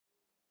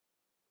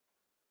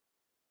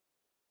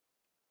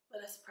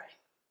Let us pray.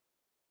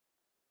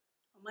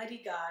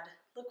 Almighty God,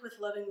 look with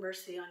loving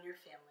mercy on your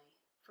family,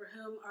 for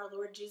whom our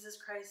Lord Jesus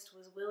Christ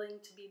was willing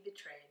to be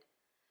betrayed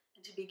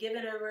and to be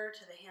given over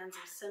to the hands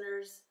of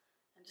sinners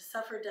and to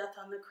suffer death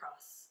on the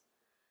cross,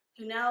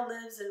 who now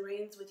lives and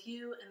reigns with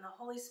you in the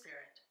Holy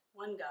Spirit,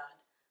 one God,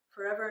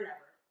 forever and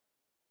ever.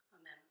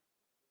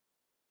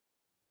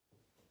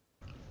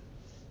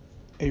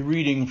 Amen. A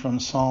reading from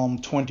Psalm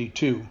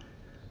 22.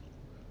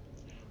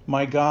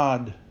 My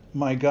God,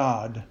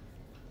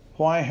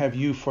 why have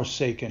you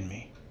forsaken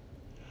me?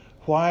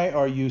 Why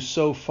are you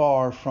so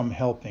far from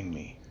helping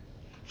me,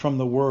 from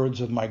the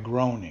words of my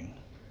groaning?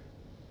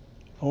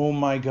 O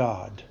my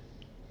God,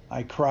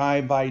 I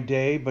cry by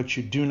day, but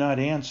you do not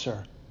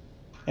answer,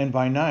 and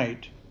by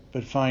night,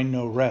 but find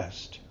no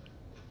rest.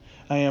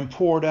 I am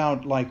poured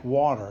out like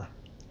water,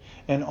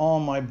 and all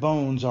my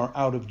bones are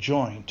out of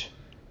joint.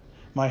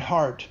 My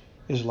heart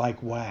is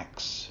like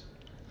wax.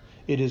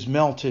 It is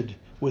melted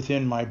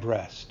within my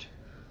breast.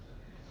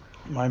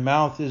 My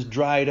mouth is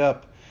dried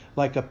up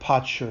like a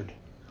potsherd,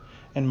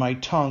 and my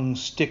tongue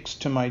sticks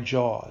to my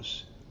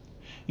jaws.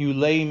 You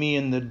lay me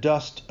in the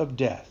dust of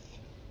death.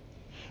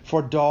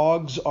 For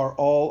dogs are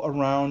all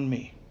around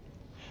me.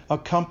 A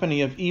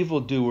company of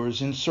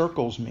evildoers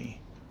encircles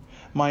me.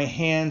 My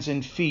hands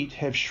and feet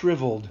have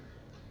shriveled.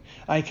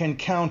 I can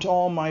count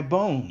all my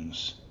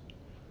bones.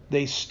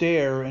 They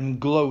stare and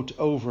gloat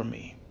over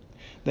me.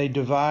 They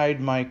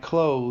divide my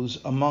clothes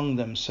among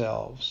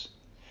themselves,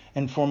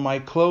 and for my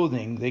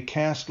clothing they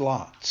cast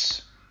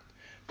lots.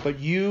 But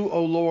you,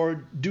 O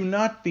Lord, do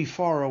not be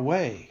far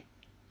away.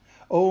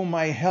 O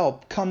my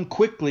help, come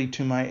quickly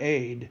to my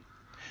aid.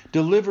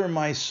 Deliver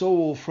my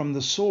soul from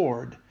the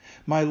sword,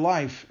 my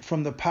life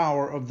from the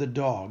power of the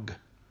dog.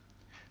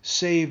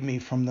 Save me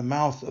from the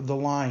mouth of the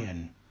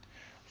lion.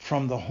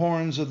 From the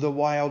horns of the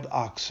wild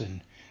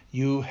oxen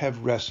you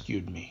have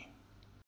rescued me.